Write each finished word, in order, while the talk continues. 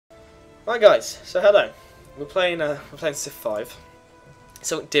Right, guys. So hello. We're playing Civ 5. It's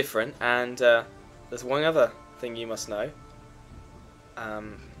something different, and there's one other thing you must know.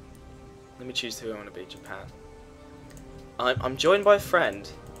 Let me choose who I want to be. Japan. I'm joined by a friend.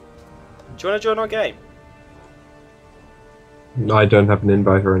 Do you want to join our game? I don't have an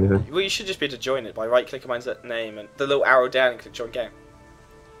invite or anything. Well, you should just be able to join it by right-clicking my name and the little arrow down and click join game.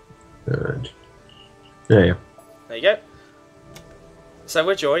 Alright. Yeah. There you go. So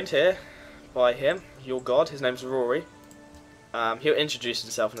we're joined here by him, your god. His name's Rory. He'll introduce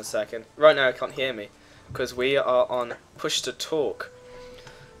himself in a second. Right now, he can't hear me because we are on push to talk.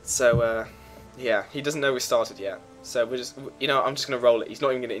 So yeah, he doesn't know we started yet. So we're just, I'm just gonna roll it. He's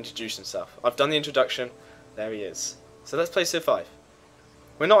not even gonna introduce himself. I've done the introduction. There he is. So let's play Civ 5.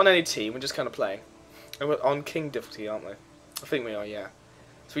 We're not on any team. We're just kind of playing. And we're on King difficulty, aren't we? I think we are. Yeah.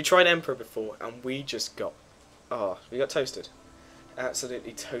 So we tried Emperor before, and we just got, we got toasted.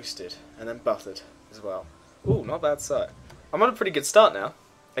 Absolutely toasted, and then buttered as well. Ooh, not a bad start. I'm on a pretty good start now.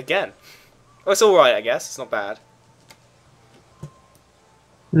 Again. Oh, it's alright, I guess. It's not bad.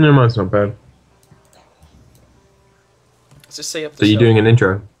 No, mine's not bad. Let's just see up the So you're doing an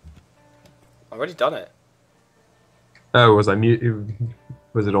intro? I've already done it. Oh, was I muted?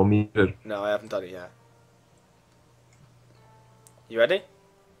 Was it all muted? No, I haven't done it yet. You ready?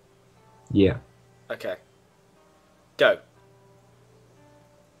 Yeah. Okay. Go.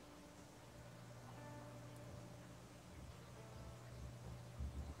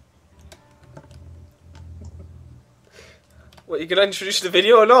 What, you gonna introduce the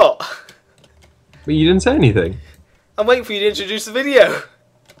video or not? But you didn't say anything. I'm waiting for you to introduce the video.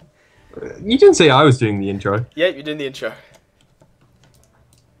 You didn't say I was doing the intro. Yeah, you're doing the intro.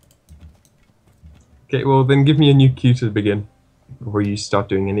 Okay, well then give me a new cue to begin before you start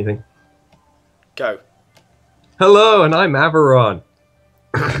doing anything. Go. Hello, and I'm Averon.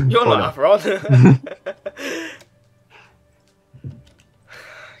 You're not Averon.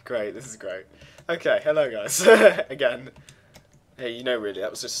 Great, this is great. Okay, hello guys. Again. Hey, really,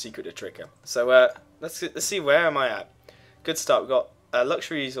 that was just a secret to trick him. So, let's see, where am I at? Good start. We've got a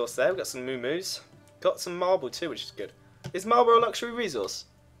luxury resource there. We've got some moo-moos. Got some marble too, which is good. Is marble a luxury resource?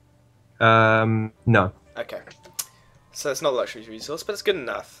 No. Okay. So it's not a luxury resource, but it's good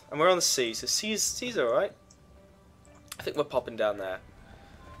enough. And we're on the sea, so sea's alright. I think we're popping down there.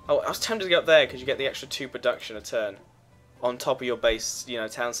 Oh, I was tempted to go up there because you get the extra 2 production a turn on top of your base,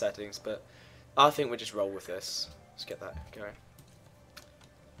 town settings, but I think we just roll with this. Let's get that going.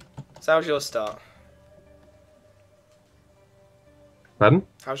 So how's your start? Pardon?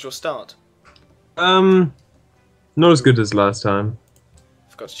 How's your start? Not as good as last time.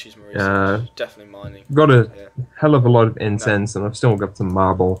 Forgot to choose my research. Definitely mining. Got a hell of a lot of incense, and I've still got some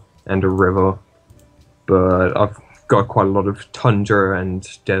marble and a river. But I've got quite a lot of tundra and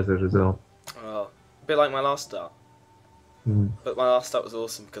desert as well. Oh, a bit like my last start. Mm. But my last start was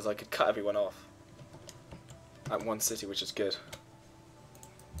awesome because I could cut everyone off at one city, which is good.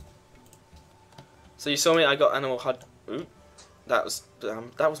 So you saw me. I got animal hud. Ooh, that was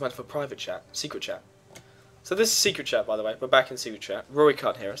meant for private chat, secret chat. So this is secret chat, by the way. We're back in secret chat. Rory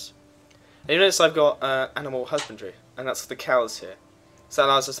can't hear us. And you notice I've got animal husbandry, and that's for the cows here. So that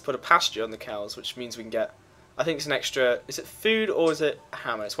allows us to put a pasture on the cows, which means we can get, I think it's an extra, is it food or is it a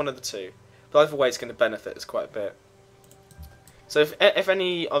hammer? It's one of the two. But either way, it's going to benefit us quite a bit. So if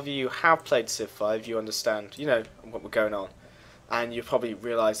any of you have played Civ 5, you understand, what we're going on. And you probably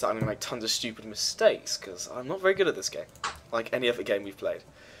realise that I'm going to make tons of stupid mistakes, because I'm not very good at this game, like any other game we've played.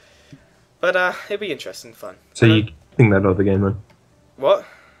 But it'll be interesting, fun. So you're keeping that other game then? What?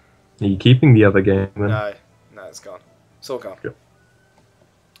 Are you keeping the other game then? No, it's gone. It's all gone. Yep.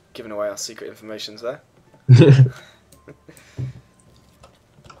 Giving away our secret informations there.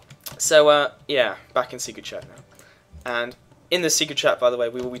 So, yeah, back in secret chat now. And in the secret chat, by the way,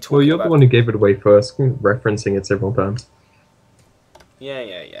 we will be talking about... Well, you're the one who gave it away first, referencing it several times. Yeah.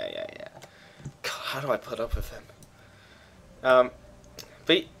 God, how do I put up with him?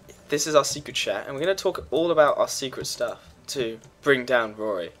 But this is our secret chat, and we're going to talk all about our secret stuff to bring down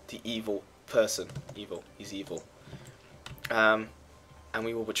Rory, the evil person. He's evil. And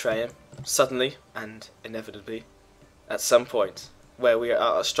we will betray him suddenly and inevitably at some point where we are at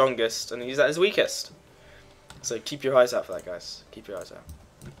our strongest and he's at his weakest. So keep your eyes out for that, guys. Keep your eyes out.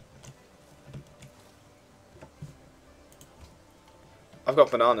 I've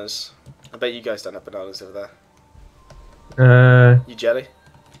got bananas. I bet you guys don't have bananas over there. You jelly?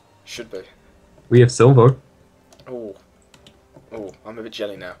 Should be. We have silver. Oh, I'm a bit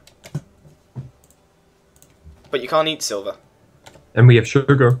jelly now. But you can't eat silver. And we have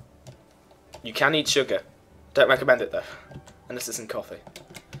sugar. You can eat sugar. Don't recommend it though. Unless it's in coffee.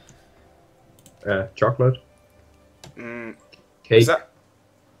 Chocolate. Mm, Cake. is that?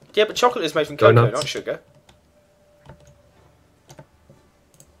 Yeah, but chocolate is made from cocoa, Donuts. not sugar.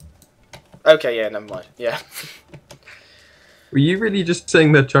 Okay, yeah, never mind. Yeah. Were you really just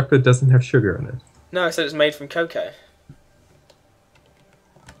saying that chocolate doesn't have sugar in it? No, I said it's made from cocoa.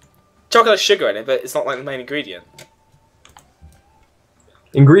 Chocolate has sugar in it, but it's not like the main ingredient.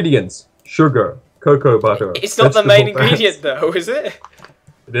 Ingredients: sugar, cocoa butter. It's not the main vegetable fats. ingredient, though, is it?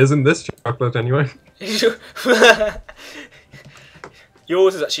 It isn't this chocolate anyway.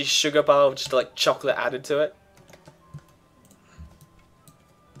 Yours is actually sugar bar with just like chocolate added to it.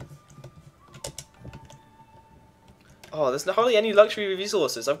 Oh, there's hardly any luxury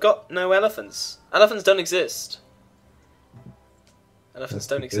resources. I've got no elephants. Elephants don't exist. Elephants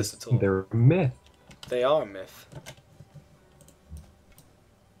don't exist at all. They're a myth. They are a myth.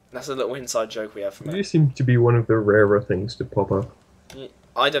 That's a little inside joke we have from You it. seem to be one of the rarer things to pop up.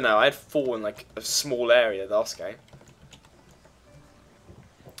 I don't know. I had 4 in like a small area last game.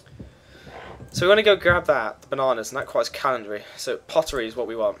 So we're going to go grab that, the bananas, and that quite calendary. So pottery is what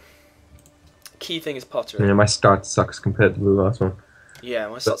we want. Key thing is pottery. Yeah, my start sucks compared to the last one. Yeah,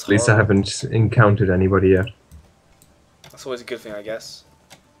 my But start's at least I horrible. haven't encountered anybody yet. That's always a good thing, I guess.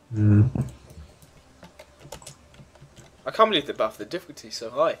 Mm. I can't believe they buffed the difficulty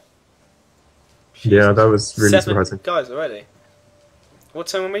so high. Yeah, that was really 7 surprising. guys already. What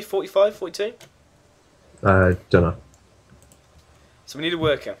time are we? 45, 42? Don't know. So we need a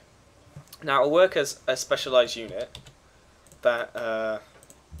worker. Now, a worker's a specialised unit that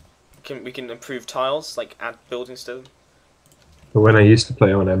we can improve tiles, like add buildings to them. But when I used to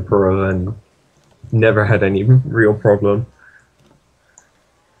play on Emperor, then never had any real problem.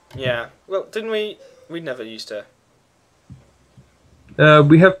 Yeah. Well, didn't we? We never used to.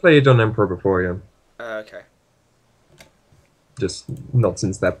 We have played on Emperor before, yeah. Okay. Just not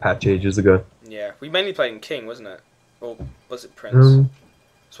since that patch ages ago. Yeah. We mainly played in King, wasn't it? Or was it Prince?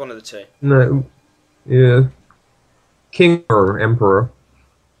 It's one of the two. No, yeah. King or Emperor.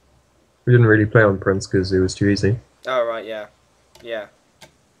 We didn't really play on Prince because it was too easy. Oh, right, yeah. Yeah.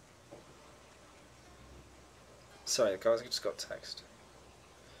 Sorry, guys, I just got text.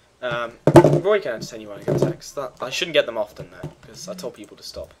 Roy can entertain you when I get text. I shouldn't get them often, though, because I told people to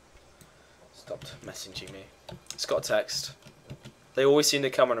stop. Stopped messaging me. It's got a text. They always seem to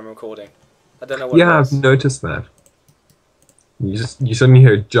come when I'm recording. I don't know what Yeah, it I've is. noticed that. You suddenly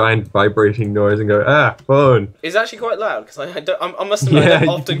hear a giant vibrating noise and go, ah, phone. It's actually quite loud, because I must admit Yeah, I you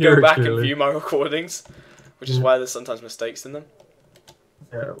often can hear go it back and clearly. view my recordings, which is why there's sometimes mistakes in them.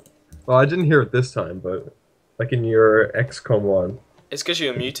 Yeah. Well, I didn't hear it this time, but like in your XCOM one. It's because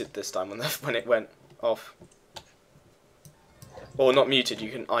you were muted this time when it went off. Or not muted. You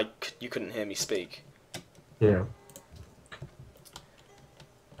couldn't hear me speak. Yeah.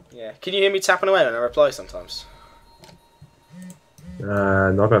 Yeah. Can you hear me tapping away when I reply sometimes?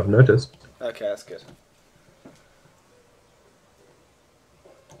 Not I've noticed. Okay, that's good.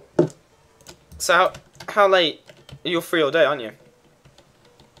 So how late? You're free all day, aren't you?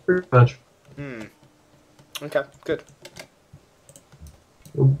 Pretty much. Hmm. Okay, good.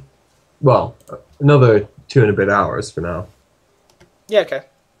 Well, another 2 and a bit hours for now. Yeah. Okay.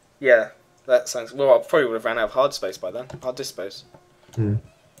 Yeah. That sounds. Well, I probably would have ran out of hard space by then. Hard disk space. Hmm.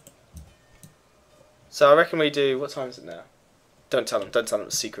 So I reckon we do. What time is it now? Don't tell them. Don't tell them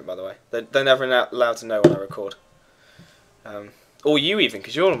it's a secret, by the way. They're never allowed to know when I record. Or you even,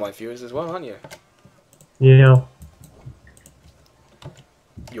 because you're one of my viewers as well, aren't you? Yeah.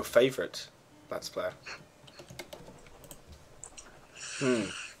 Your favourite Let's Player.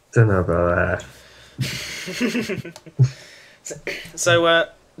 Don't know about that. So,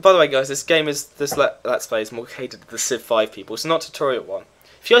 by the way, guys, this Let's Play is more catered to the Civ 5 people. It's not a tutorial one.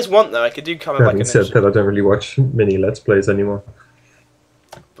 If you guys want, though, I could do coming back Having and said that, I don't really watch many Let's Plays anymore.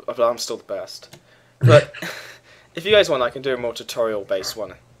 but I'm still the best. But if you guys want, I can do a more tutorial-based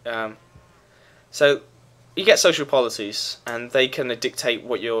one. So you get social policies, and they kind of dictate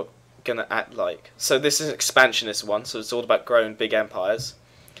what you're gonna act like. So this is an expansionist one, so it's all about growing big empires.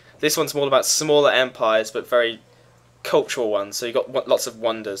 This one's more about smaller empires, but very cultural ones. So you got lots of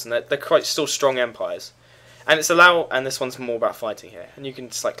wonders, and they're quite still strong empires. And and this one's more about fighting here, and you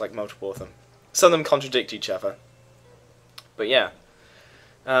can select like multiple of them. Some of them contradict each other, but yeah.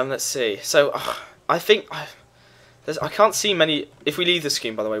 Let's see. So I think I can't see many. If we leave the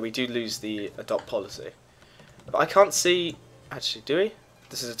screen, by the way, we do lose the adopt policy. But I can't see. Actually, do we?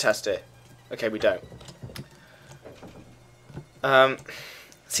 This is a test here. Okay, we don't.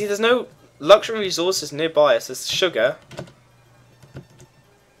 See, there's no luxury resources nearby us. There's sugar.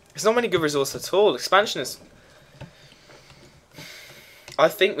 There's not many good resources at all. Expansion is. I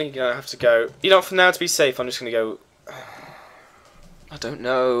think we're gonna have to go. You know, for now to be safe, I'm just gonna go. I don't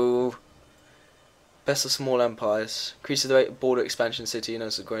know. Best of small empires. Increases the rate of border expansion city and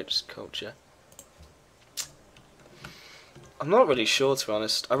has the greatest culture. I'm not really sure, to be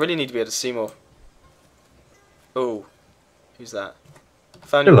honest. I really need to be able to see more. Oh, who's that?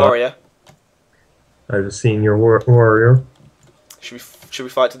 Found your Hello. warrior. I've just seen your warrior Should we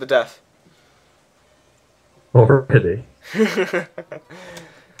fight to the death? already.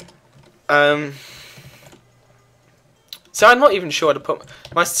 So I'm not even sure how to put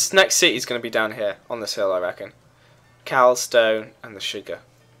my next city is going to be down here on this hill, I reckon. Cal, stone, and the sugar.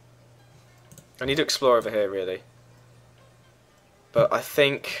 I need to explore over here, really. But I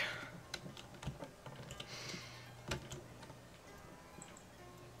think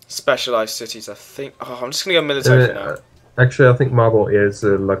specialized cities. I think. Oh, I'm just going to go military for now. Actually, I think marble is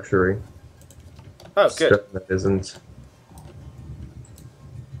a luxury. Oh, good. Stone that isn't.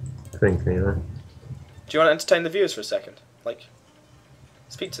 I think, you know. Do you want to entertain the viewers for a second? Like,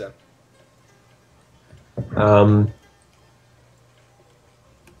 speak to them.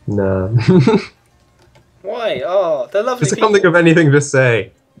 No. Why? Oh, they're lovely Just people. can't think of anything to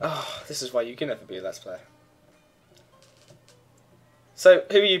say. Oh, this is why you can never be a Let's Player. So,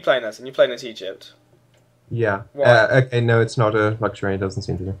 who are you playing as? And you're playing as Egypt? Yeah. Why? Okay, no, it's not a luxury. It doesn't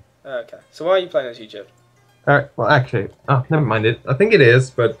seem to be. Okay. So why are you playing as Egypt? Alright, well, actually... Oh, never mind it. I think it is,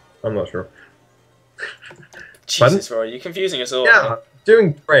 but I'm not sure. Jesus, Roy, you're confusing us all. Yeah,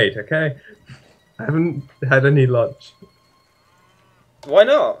 doing great, okay? I haven't had any lunch. Why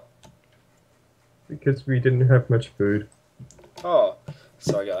not? Because we didn't have much food. Oh,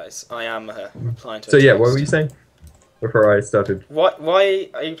 sorry guys. I am replying to a So yeah, text. what were you saying? Before I started. Why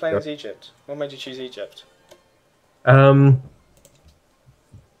are you playing as Egypt? What made you choose Egypt? 2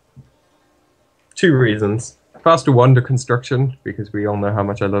 reasons. Faster wonder construction, because we all know how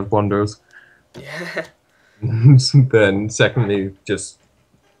much I love wonders. Yeah. Then secondly, just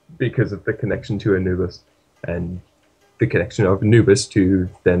because of the connection to Anubis. And the connection of Anubis to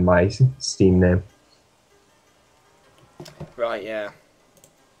then my Steam name. Right, yeah.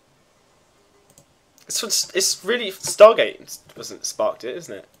 It's really Stargate wasn't sparked it,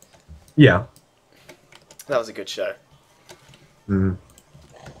 isn't it? Yeah. That was a good show. Mm.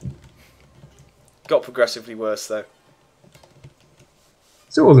 Got progressively worse though.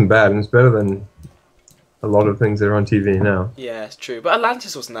 Still wasn't bad, and it's better than a lot of things that are on TV now. Yeah, it's true. But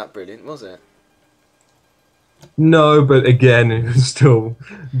Atlantis wasn't that brilliant, was it? No, but again, it was still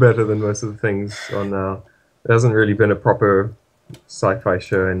better than most of the things on now. There hasn't really been a proper sci-fi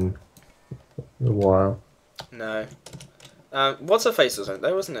show in a while. No. What's her face was on it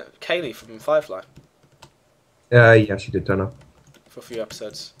though, wasn't it? Kaylee from Firefly. Yeah, she did turn up. For a few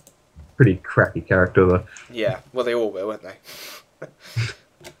episodes. Pretty crappy character though. Yeah, well they all were, weren't they?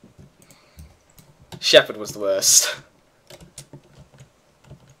 Shepard was the worst.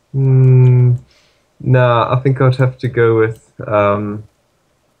 Nah, I think I'd have to go with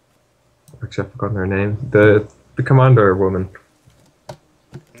actually I've forgotten her name. The commander woman.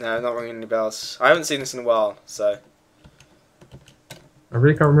 No, not ringing any bells. I haven't seen this in a while, so. I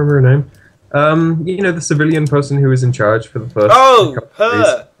really can't remember her name. You know, the civilian person who was in charge for the first. Oh, couple of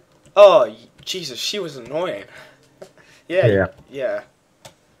her! Oh, Jesus, she was annoying. Yeah. Yeah. Yeah.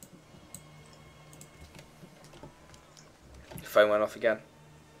 Your phone went off again.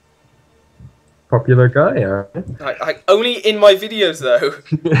 Popular guy, yeah. Only in my videos though.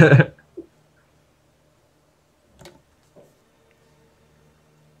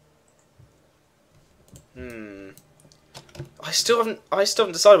 I still haven't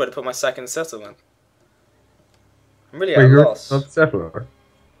decided where to put my second settlement. I'm really at a loss. Not settler.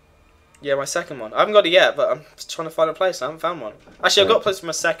 Yeah, my second one. I haven't got it yet, but I'm trying to find a place. I haven't found one. Actually, I've got a place for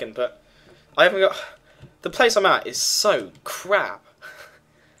my second, but I haven't got. The place I'm at is so crap.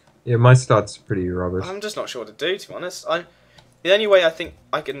 Yeah, my start's pretty rubbish. I'm just not sure what to do, to be honest. The only way I think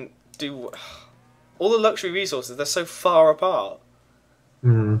I can do all the luxury resources, they're so far apart.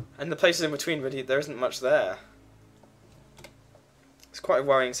 Mm. And the places in between, really, there isn't much there. It's quite a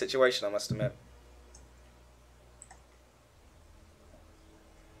worrying situation, I must admit.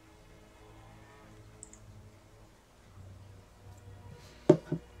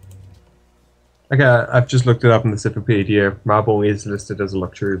 Okay, I've just looked it up in the Civilization. Marble is listed as a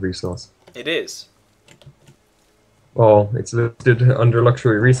luxury resource. It is. Well, it's listed under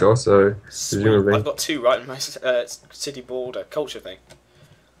luxury resource, so Sweet. presumably. I've got 2 right in my city border culture thing.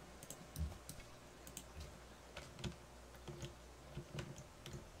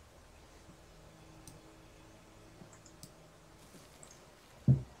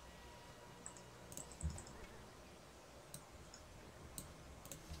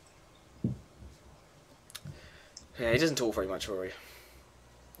 Yeah, he doesn't talk very much, Rory.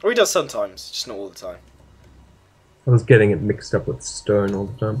 Or he does sometimes, just not all the time. I was getting it mixed up with stone all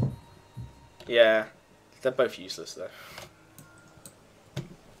the time. Yeah, they're both useless though.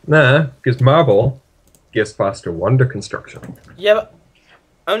 Nah, because marble gives faster wonder construction. Yeah, but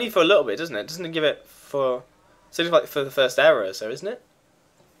only for a little bit, doesn't it? Doesn't it give it for... sort of like for the first hour or so, isn't it?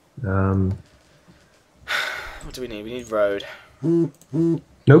 What What do we need? We need road.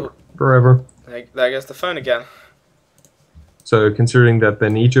 Nope, forever. There goes the phone again. So considering that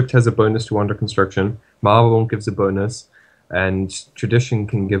then Egypt has a bonus to wonder construction, marble gives a bonus, and tradition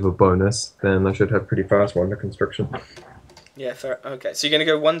can give a bonus, then I should have pretty fast wonder construction. Yeah, fair. Okay, so you're going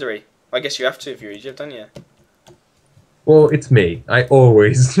to go Wondery. I guess you have to if you're Egypt, don't you? Well, it's me. I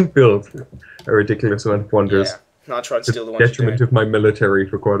always build a ridiculous amount of wonders. Yeah. No, I'll try and steal the To ones detriment you of my military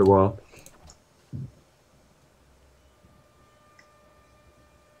for quite a while.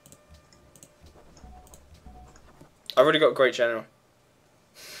 I've already got a great general.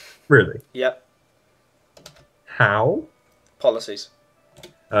 Really? Yep. How? Policies.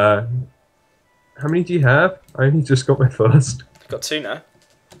 How many do you have? I only just got my first. I've got 2 now.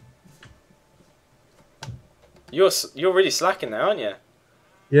 You're really slacking now, aren't you?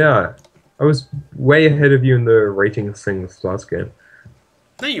 Yeah. I was way ahead of you in the ratings things last game.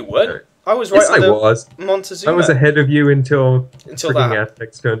 No, you weren't. I was right Yes, I under was. Montezuma. I was ahead of you until freaking that.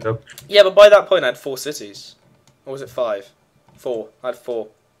 Aztecs turned up. Yeah, but by that point I had 4 cities. Or was it 5? 4. I had 4.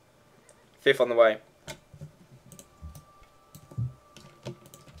 5th on the way.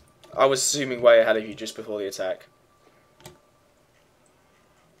 I was zooming way ahead of you just before the attack.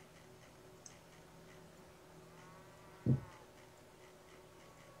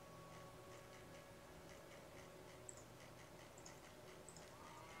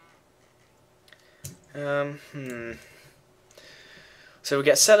 So we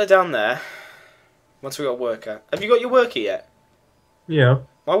get settler down there. Once we got a worker. Have you got your worker yet? Yeah.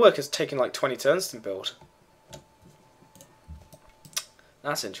 My worker's taken like 20 turns to build.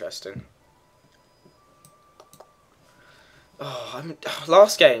 That's interesting.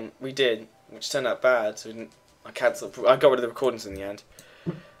 Last game we did, which turned out bad, so I cancelled. I got rid of the recordings in the end.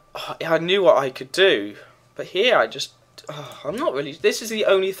 I knew what I could do, but here I'm not really. This is the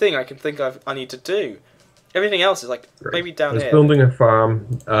only thing I can think I need to do. Everything else is like maybe down here. I was building a farm,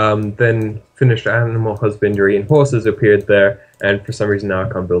 then finished animal husbandry, and horses appeared there, and for some reason now I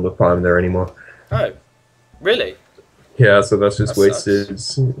can't build a farm there anymore. Oh, really? Yeah, so that's just That wasted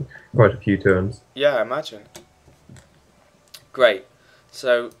quite a few turns. Yeah, I imagine. Great.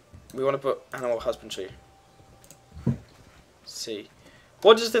 So we want to put animal husbandry. Let's see.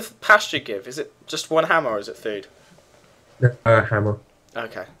 What does the pasture give? Is it just 1 hammer or is it food? Hammer.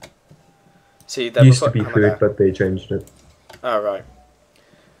 Okay. See, It used to be food, but they changed it. Oh, right.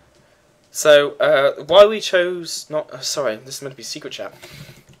 So, why we chose not... sorry, this is meant to be secret chat.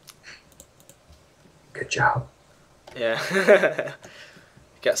 Good job. Yeah.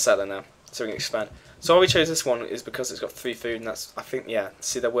 Get a settler now, so we can expand. So why we chose this one is because it's got 3 food, and that's, I think, yeah,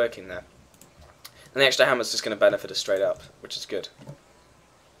 see, they're working there. And the extra hammer's just going to benefit us straight up, which is good.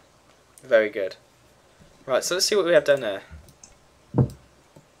 Very good. Right, so let's see what we have down there.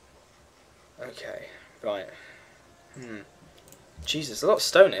 Okay, right. Jesus, a lot of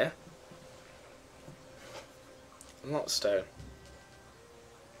stone here. A lot of stone.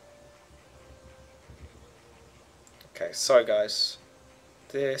 Okay, sorry guys.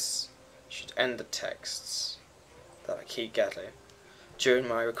 This should end the texts that I keep getting during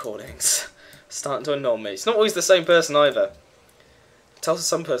my recordings. Starting to annoy me. It's not always the same person either. Tells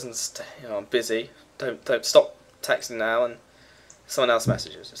some person's, I'm busy. Don't stop texting now, and someone else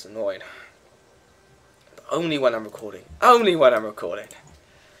messages. It's annoying. But only when I'm recording. Only when I'm recording.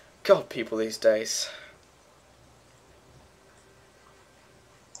 God, people these days.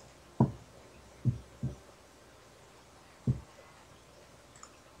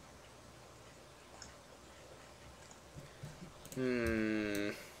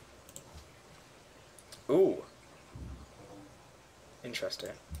 Ooh. Interesting.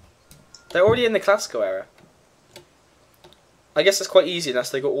 They're already in the classical era. I guess it's quite easy unless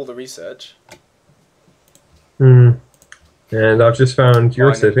they got all the research. And I've just found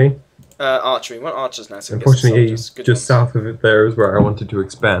your city. Archery. We want archers now. So Unfortunately, just ones. South of it there is where I wanted to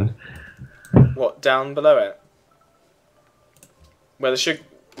expand. What, down below it? Where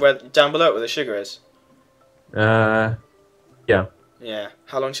down below it where the sugar is? Yeah. Yeah.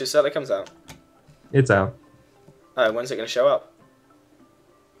 How long should it comes out? It's out. Oh, when's it going to show up?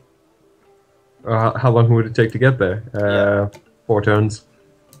 How long would it take to get there? Yeah. 4 turns.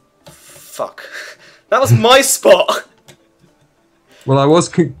 Fuck. That was my spot! Well, I was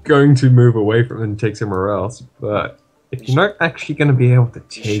going to move away from it and take somewhere else, but if you're not actually going to be able to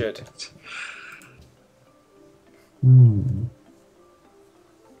take it... Hmm.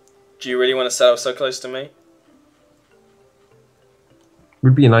 Do you really want to settle so close to me?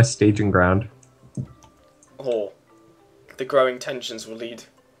 Would be a nice staging ground. Or the growing tensions will lead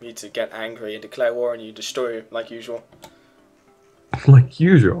me to get angry and declare war on you, destroy you, like usual. Like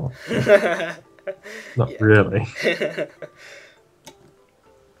usual? Not really.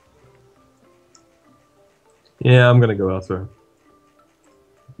 Yeah, I'm gonna go elsewhere.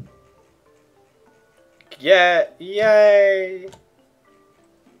 Yeah, yay!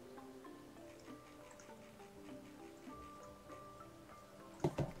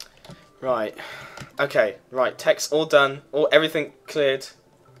 Right. Okay, right. Text all done. Everything cleared.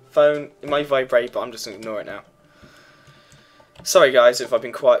 Phone, it might vibrate, but I'm just going to ignore it now. Sorry, guys, if I've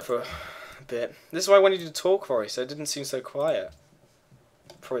been quiet for a bit. This is why I wanted you to talk, Rory, so it didn't seem so quiet.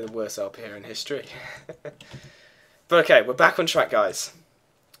 Probably the worst LP here in history. But okay, we're back on track, guys.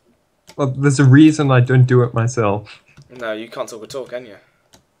 Well, there's a reason I don't do it myself. No, you can't talk at all, can you?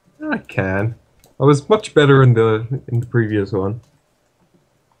 I can. I was much better in the previous one.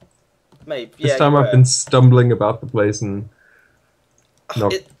 Maybe. This time I've been stumbling about the place and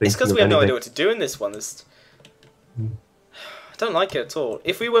not it's thinking because of we have no anything. idea what to do in this one. I don't like it at all.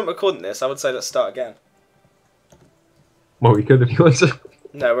 If we weren't recording this, I would say let's start again. Well, we could if you want to.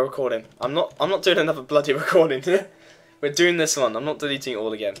 No, we're recording. I'm not doing another bloody recording. We're doing this one. I'm not deleting it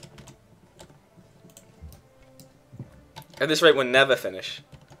all again. At this rate, we'll never finish.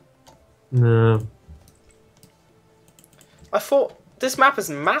 No. I thought this map is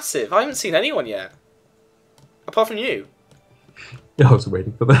massive. I haven't seen anyone yet, apart from you. Yeah, I was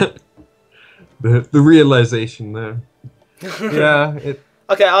waiting for that. The realization there. Yeah.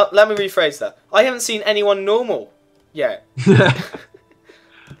 Okay, let me rephrase that. I haven't seen anyone normal yet.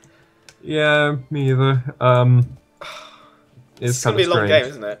 Yeah, me either. It's gonna be a long game,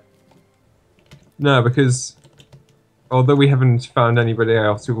 isn't it? No, because although we haven't found anybody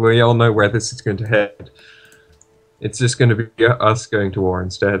else, we all know where this is going to head. It's just going to be us going to war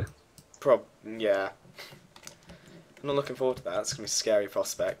instead. Yeah. I'm not looking forward to that. It's going to be a scary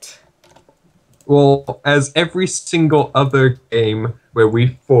prospect. Well, as every single other game where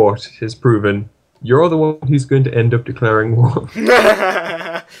we fought has proven, you're the one who's going to end up declaring war.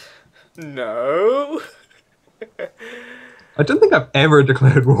 No. I don't think I've ever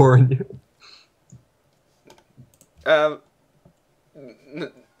declared war on you. No.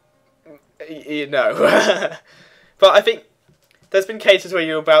 But I think there's been cases where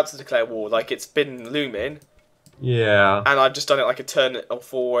you're about to declare war, like it's been looming. Yeah. And I've just done it like a turn or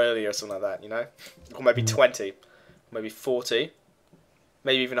 4 earlier or something like that, you know? Or maybe 20. Maybe 40.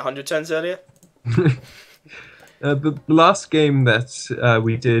 Maybe even 100 turns earlier. The last game that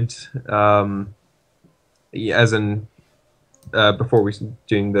we did, as in before we were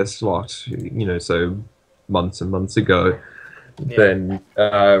doing this slot, you know, so months and months ago, then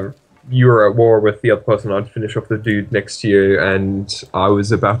you were at war with the other person. I'd finish off the dude next to you, and I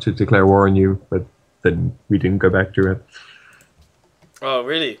was about to declare war on you, but then we didn't go back to it. Oh,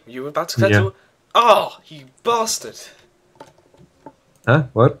 really? You were about to declare war? Oh, you bastard! Huh?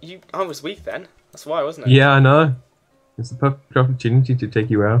 What? I was weak then. That's why, wasn't it? Yeah, I know. It's the perfect opportunity to take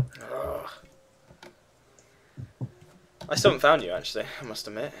you out. Ugh. I still haven't found you, actually, I must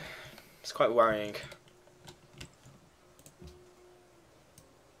admit. It's quite worrying.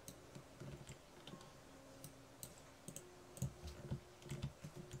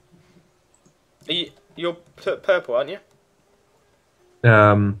 You're purple, aren't you?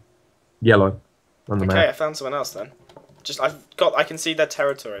 Yellow on the map. Okay, I found someone else then. I can see their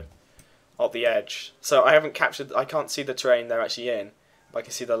territory at the edge. So I haven't captured. I can't see the terrain they're actually in, but I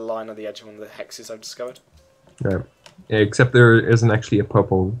can see the line on the edge of one of the hexes I've discovered. Yeah. Except there isn't actually a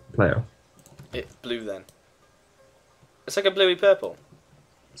purple player. It's blue then. It's like a bluey purple.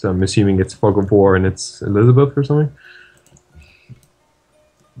 So I'm assuming it's Fog of War and it's Elizabeth or something.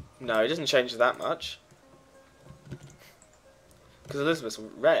 No, it doesn't change that much. Because Elizabeth's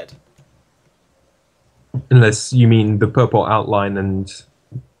red. Unless you mean the purple outline and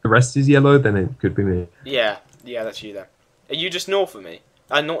the rest is yellow, then it could be me. Yeah, that's you then. Are you just north of me?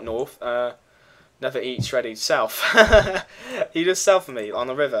 Not north. Never eat shredded south. You just south of me on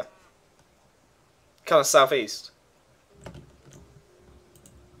the river. Kind of southeast.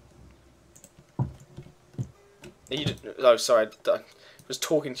 Oh, sorry. I was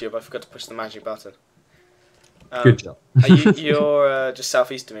talking to you, but I forgot to push the magic button. Good job. You're just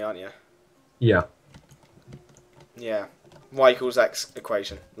southeast of me, aren't you? Yeah. Yeah. Y equals X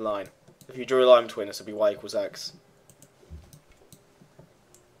equation. Line. If you drew a line between us, it'd be Y equals X.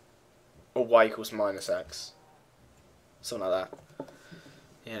 or y equals minus x. Something like that.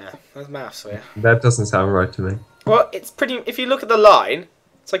 Yeah, that's maths for you. That doesn't sound right to me. Well, it's pretty... If you look at the line,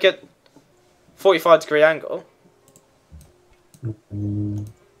 it's like a 45-degree angle.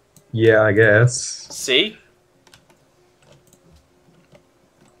 Yeah, I guess. See?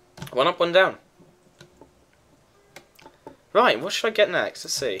 One up, one down. Right, what should I get next?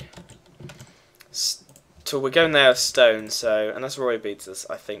 Let's see. So we're going there with stone, so unless Roy beats us,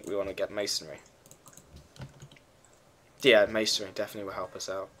 I think we want to get masonry. Yeah, masonry definitely will help us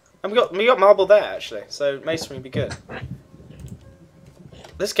out. And we got marble there actually, so masonry would be good.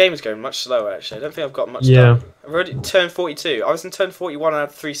 This game is going much slower actually. I don't think I've got much done. I've already turned 42. I was in turn 41 out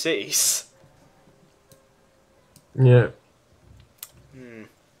of 3 cities. Yeah.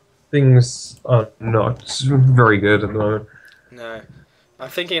 Things are not very good at the moment. No. I'm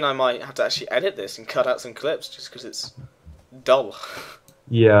thinking I might have to actually edit this and cut out some clips just because it's dull.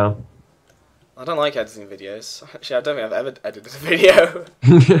 Yeah. I don't like editing videos. Actually, I don't think I've ever edited a video.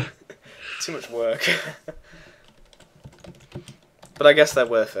 Too much work. But I guess they're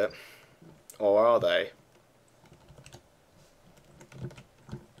worth it. Or are they?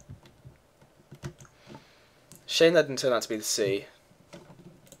 Shame that didn't turn out to be the sea.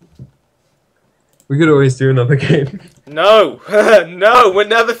 We could always do another game. No! No! We'll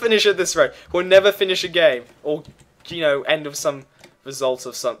never finish at this rate. We'll never finish a game. Or, you know, end of some result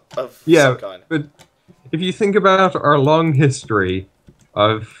of some kind. But if you think about our long history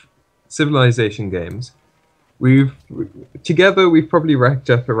of Civilization games, we've probably racked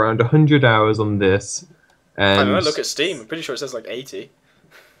up around 100 hours on this. And I don't know, look at Steam. I'm pretty sure it says like 80.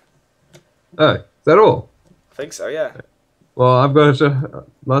 Oh, is that all? I think so, yeah. Well, I've got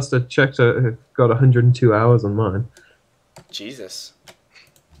last I checked, I've got 102 hours on mine. Jesus.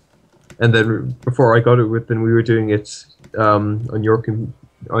 And then before I got it, then we were doing it on your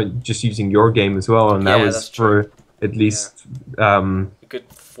just using your game as well, and that was for at least a good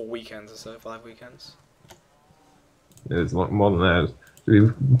 4 weekends or so, 5 weekends. It was more than that.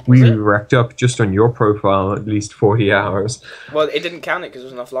 We racked up just on your profile at least 40 hours. Well, it didn't count it because it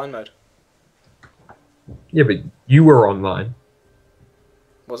was an offline mode. Yeah, but you were online.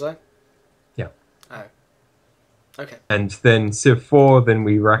 Was I? Yeah. Oh. Okay. And then Civ 4, then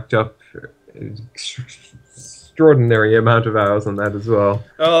we racked up extraordinary amount of hours on that as well.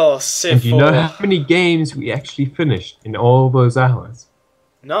 Oh, Civ 4. And do you know how many games we actually finished in all those hours?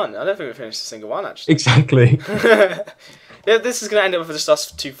 None. I don't think we finished a single one, actually. Exactly. Yeah, this is going to end up with just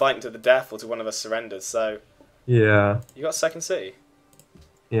us two fighting to the death or to one of us surrenders, so... Yeah. You got second city?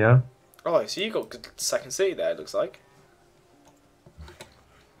 Yeah. Oh, so you got good second city there, it looks like.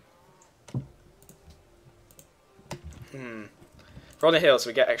 We're on the hill,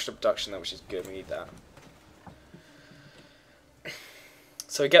 so we get extra production there, which is good. We need that.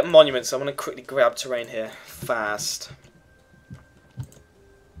 So we get monuments, so I'm going to quickly grab terrain here. Fast.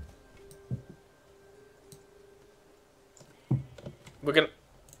 We're going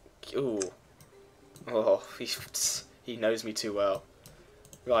to... Ooh. Oh, he knows me too well.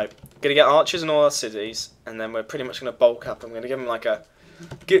 Right, gonna get archers in all our cities, and then we're pretty much gonna bulk up. I'm gonna give him like a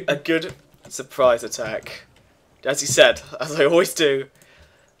good surprise attack. As he said, as I always do,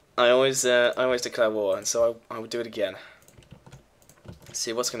 I always declare war, and so I will do it again. Let's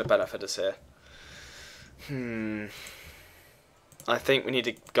see what's gonna benefit us here. I think we need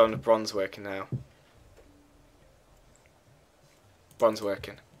to go into bronze working now. Bronze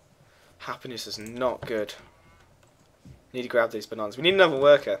working. Happiness is not good. Need to grab these bananas. We need another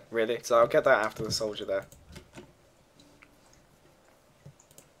worker, really, so I'll get that after the soldier there.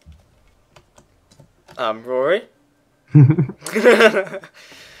 Rory?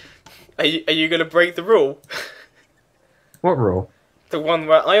 Are you going to break the rule? What rule? The one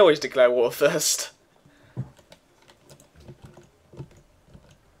where I always declare war first.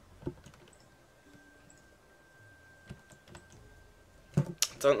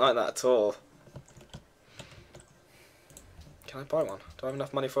 Don't like that at all. Can I buy one? Do I have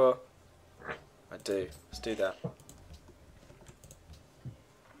enough money for... I do. Let's do that.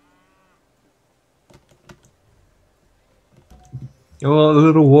 Well, a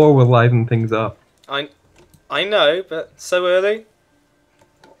little war will liven things up. I know, but so early?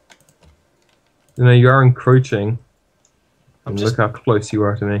 You know, you are encroaching. And look how close you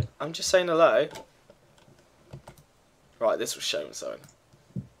are to me. I'm just saying hello. Right, this was showing something.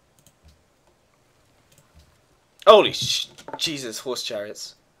 Holy Jesus, horse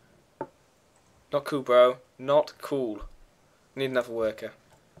chariots. Not cool, bro. Not cool. Need another worker.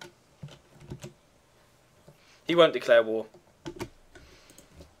 He won't declare war.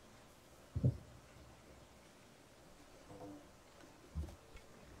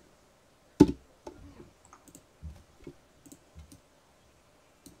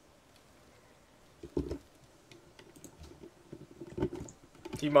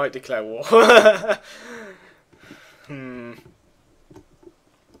 You might declare war. Hmm.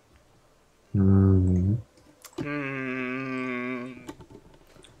 Hmm. Hmm.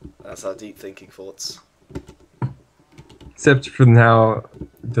 That's our deep thinking thoughts. Except for now,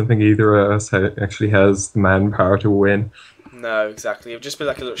 I don't think either of us actually has the manpower to win. No, exactly. It would just be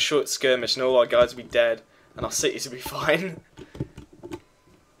like a little short skirmish and all our guys would be dead and our cities would be fine.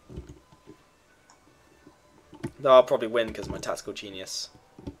 Though I'll probably win because of my tactical genius.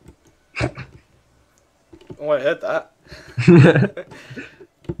 Oh, I heard that.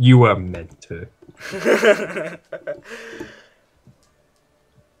 You were meant to.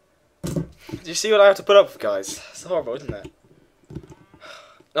 Do you see what I have to put up with, guys? It's horrible, isn't it?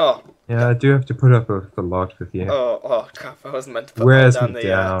 Oh. Yeah, I do have to put up with a lot with you. Oh crap! I wasn't meant to put Wears down me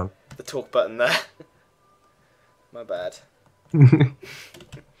down. The talk button there. My bad.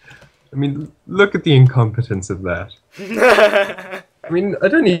 I mean, look at the incompetence of that. I mean, I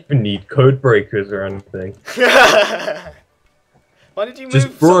don't even need code breakers or anything. Why did you move?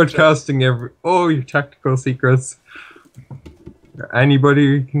 Just broadcasting all your tactical secrets.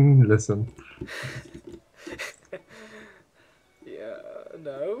 Anybody can listen. Yeah,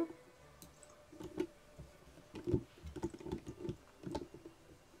 no.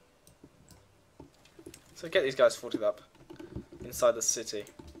 So get these guys sorted up inside the city.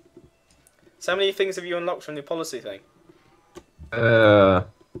 So how many things have you unlocked from your policy thing? 2.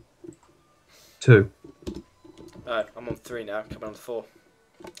 Oh, I'm on 3 now, coming on 4.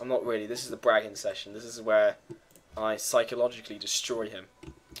 I'm not really. This is the bragging session. This is where I psychologically destroy him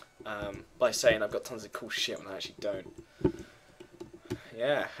by saying I've got tons of cool shit when I actually don't.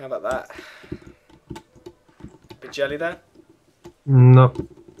 Yeah, how about that? Bit jelly there? No.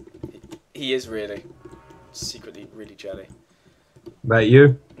 He is really. Secretly really jelly. About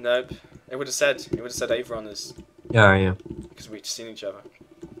you? Nope. It would have said Averon is. Yeah. Because we'd seen each other.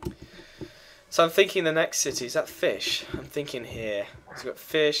 So I'm thinking the next city, is that fish? I'm thinking here. So we've got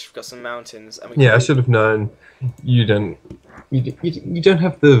fish, we've got some mountains, and we Yeah, I should have known. You don't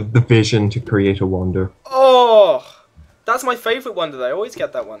have the vision to create a wonder. Oh! That's my favourite wonder though. I always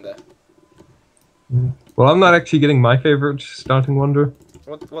get that wonder. Well, I'm not actually getting my favourite starting wonder.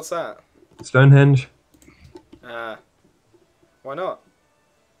 What's that? Stonehenge. Why not?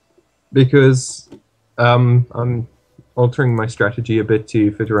 Because I'm altering my strategy a bit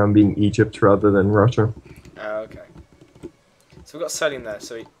to fit around being Egypt rather than Russia. Oh, okay. So we've got Selim there,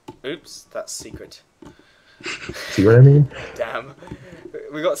 so oops, that's secret. See what I mean? Damn.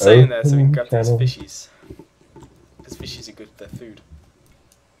 We got Selim there, so we can grab these channel. fishies. Because fishies are good for their food.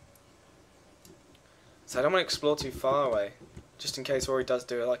 So I don't want to explore too far away. Just in case Rory does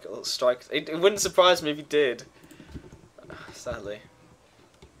do like a little strike. It wouldn't surprise me if he did. Sadly.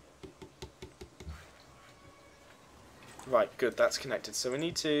 Right, good, that's connected. So we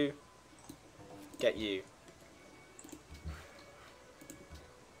need to get you.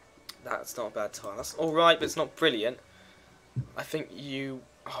 That's not a bad time. That's alright, but it's not brilliant. I think you...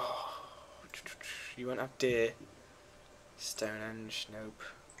 Oh, you won't have deer. Stonehenge, nope.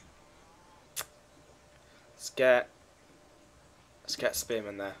 Let's get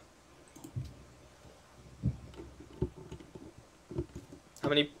Spearman there. How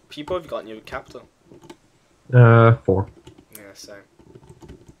many people have you got in your capital? 4. Yeah,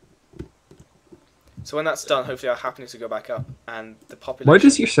 so when that's done, hopefully our happiness will go back up, and the population... Why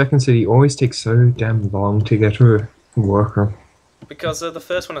does your second city always take so damn long to get to a worker? Because the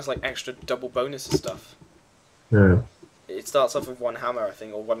first one has like extra double bonus and stuff. Yeah. It starts off with 1 hammer, I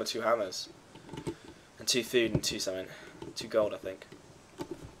think, or 1 or 2 hammers. And 2 food and 2 something. 2 gold, I think.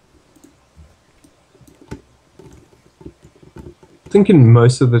 I think in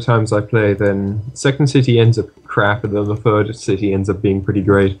most of the times I play, then second city ends up crap, and then the third city ends up being pretty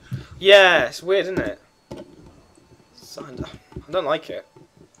great. Yeah, it's weird, isn't it? I don't like it,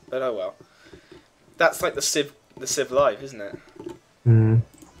 but oh well. That's like the Civ life, isn't it? Mm.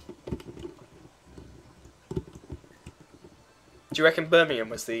 Do you reckon Birmingham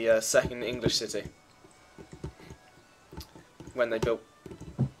was the second English city when they built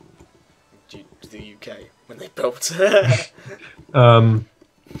the UK? When they built,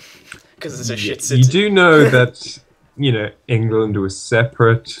 because it's a shit city. You do know that England was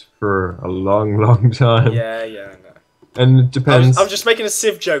separate for a long, long time. Yeah, I know. And it depends. I'm just making a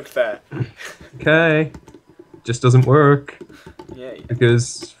Civ joke there. Okay, just doesn't work. Yeah.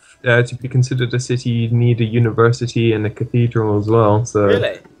 Because to be considered a city, you need a university and a cathedral as well. So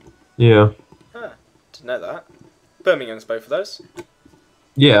Really? Yeah. Huh. Didn't know that. Birmingham's both of those.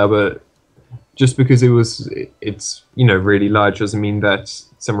 Yeah, but just because it's really large doesn't mean that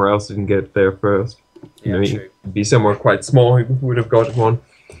somewhere else didn't get there first. Yeah, true. It'd be somewhere quite small who would have got one.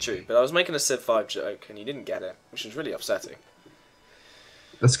 True, but I was making a Civ 5 joke and you didn't get it, which was really upsetting.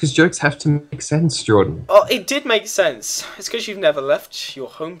 That's because jokes have to make sense, Jordan. Oh, it did make sense. It's because you've never left your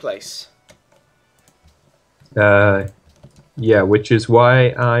home place. Yeah, which is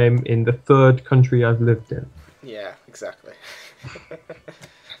why I'm in the third country I've lived in. Yeah, exactly.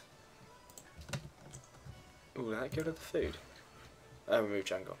 Ooh, did I go to the food? Oh, remove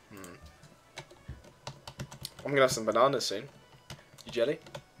jungle. I'm gonna have some bananas soon. You jelly?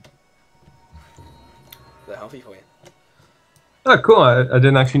 They're healthy for you. Oh, cool. I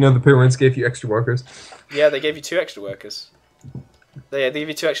didn't actually know the pyramids gave you extra workers. Yeah, they gave you 2 extra workers. They gave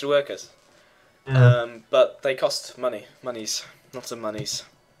you 2 extra workers. Yeah. But they cost money. Monies. Lots of monies.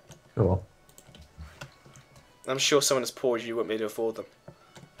 Oh well. I'm sure someone as poor as you wouldn't be able to afford them.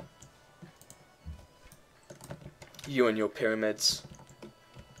 You and your pyramids.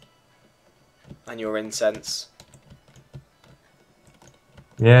 And your incense.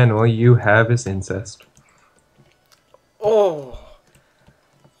 Yeah, and all you have is incest. Oh,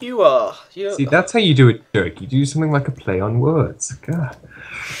 you are. See, that's how you do it, joke. You do something like a play on words. God.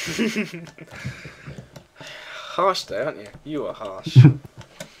 Harsh though, aren't you? You are harsh.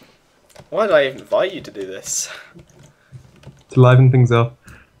 Why did I even invite you to do this? To liven things up.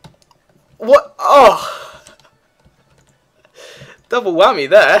 What? Oh! Double whammy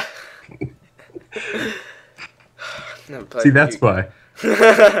there. See, that's why.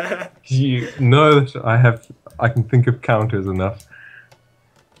 You know that I can think of counters enough.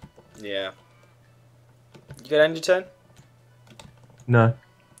 Yeah. You gonna end your turn? No.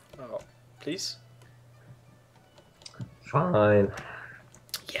 Oh, please? Fine.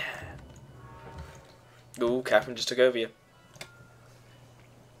 Yeah. Ooh, Catherine just took over you.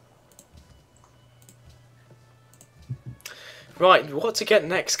 Right, what to get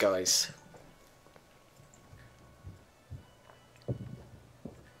next, guys?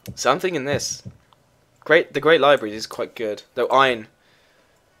 So I'm thinking this. The Great Library is quite good. Though iron.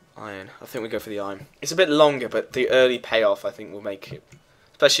 I think we go for the iron. It's a bit longer, but the early payoff I think will make it.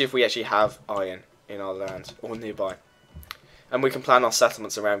 Especially if we actually have iron in our land or nearby. And we can plan our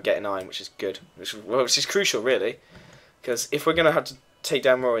settlements around getting iron, which is good. Which is crucial, really. Because if we're going to have to take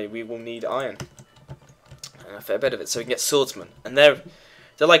down Rory, we will need iron. And a fair bit of it, so we can get swordsmen. And they're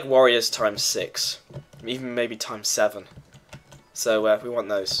like warriors times 6. Even maybe times 7. So we want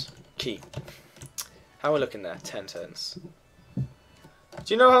those. Key. How are we looking there? 10 turns. Do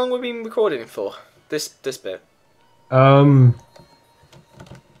you know how long we've been recording for? This bit? No,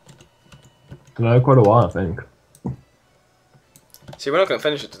 quite a while, I think. See, we're not going to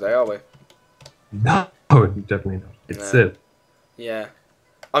finish it today, are we? No, definitely not. It's it. Yeah.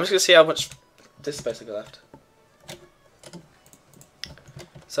 I'm just going to see how much this space I got left.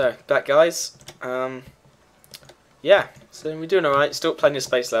 So, back guys. Yeah, so we're doing alright. Still plenty of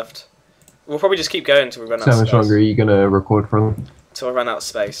space left. We'll probably just keep going until we run out of space. How much longer are you going to record for them? Until I run out of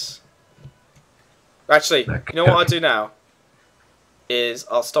space. Actually, you know what I'll do now? Is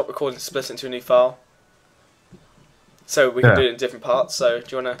I'll stop recording, split it into a new file. So we can do it in different parts. So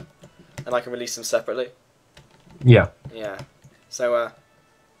do you want to... And I can release them separately? Yeah. Yeah. So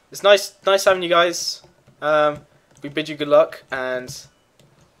it's nice having you guys. We bid you good luck. And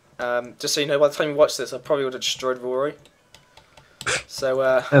just so you know, by the time you watch this, I probably would have destroyed Rory. So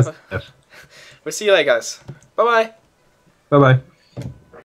we'll see you later, guys. Bye-bye. Bye-bye.